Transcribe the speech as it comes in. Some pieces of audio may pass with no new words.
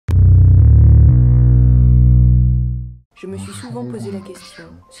Je me suis souvent posé la question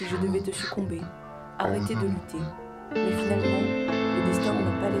si je devais te succomber, arrêter de lutter. Mais finalement, le destin ne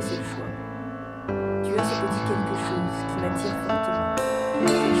m'a pas laissé le choix. Tu as ce petit quelque chose qui m'attire fortement.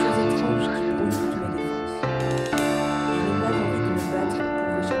 Quelque chose étrange qui brouille toutes mes défenses. Je n'ai pas envie de me battre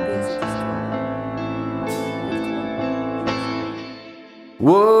pour échapper à cette histoire. Avec toi,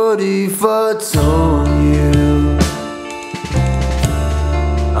 What if I told you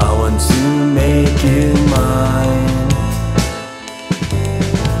I want to make it mine?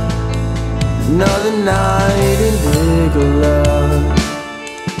 Another night in Nicola,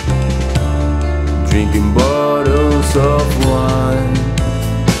 drinking bottles of wine.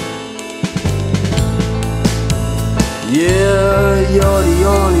 Yeah, you're the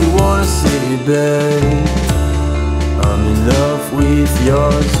only one, say babe, I'm in love with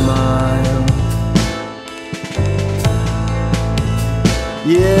your smile.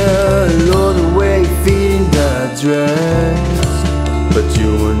 Yeah, I love the way you fit in that dress, but you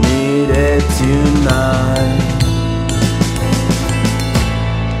will need it tonight.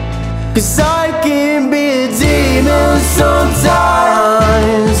 'Cause I can be a demon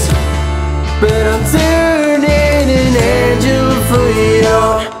sometimes, but I'm turning an angel for you.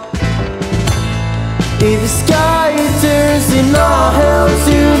 If the sky turns in our hell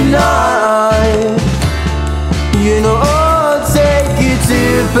tonight, you know I'll take you to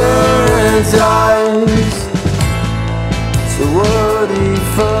paradise. So what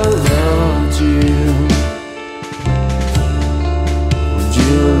if I loved you? Would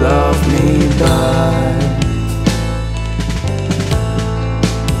you love me back?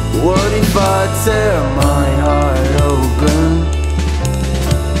 What if I tear my heart open?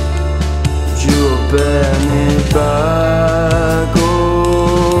 Would you open it back?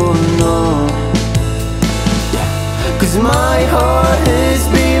 Oh no, yeah. 'Cause my heart has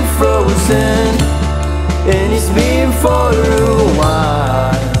been frozen, and it's been for a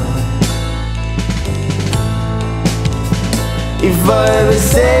while. If I ever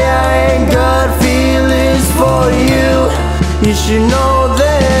say I ain't got feelings for you, you should know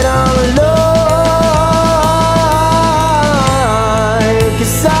that I'm alive.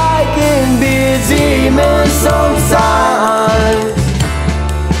 'Cause I can be a demon sometimes,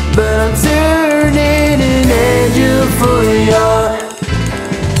 but I'm turning an angel for you.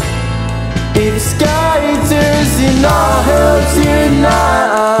 If the sky turns in our hell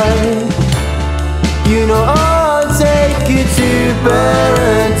tonight, you know I'll take you to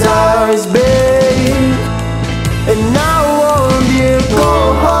paradise, babe. And I won't be a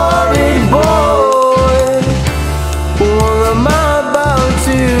cold-hearted boy. Well, I'm about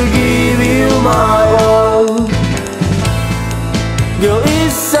to give you my all. Girl,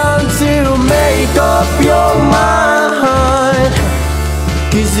 it's time to make up your mind,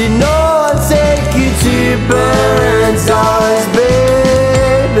 'cause you know I'll take you to paradise,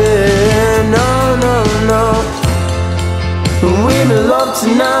 baby. No, no, no. We may love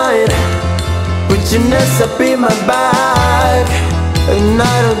tonight, put your nest up in my back, and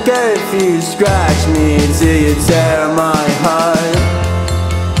I don't care if you scratch me until you tear my heart.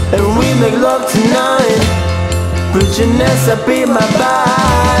 And we make love tonight, put your nest up in my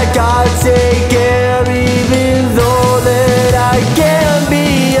back. I'll take care even though that I can't be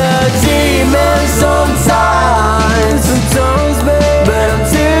a demon sometimes, babe. But I'm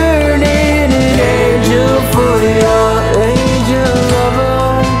turning an angel for you, angel lover.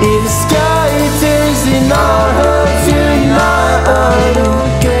 If the sky turns in our heart tonight, I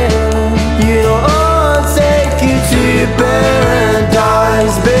don't care. You know I'll take you to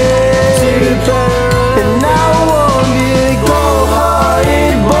paradise, babe. And I won't be a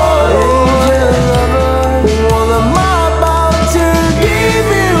cold-hearted boy, angel lover. Well, I'm about to give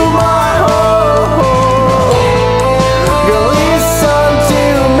you my heart. Girl, it's time to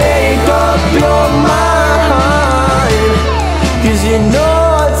make up your mind, 'cause you know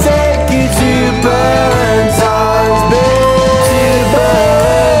I'll take you to paradise, babe. To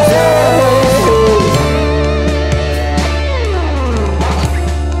paradise.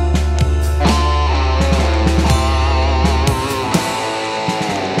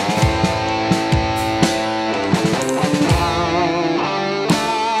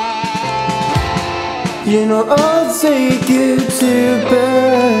 You know I'll take you to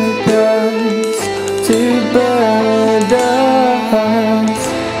paradise.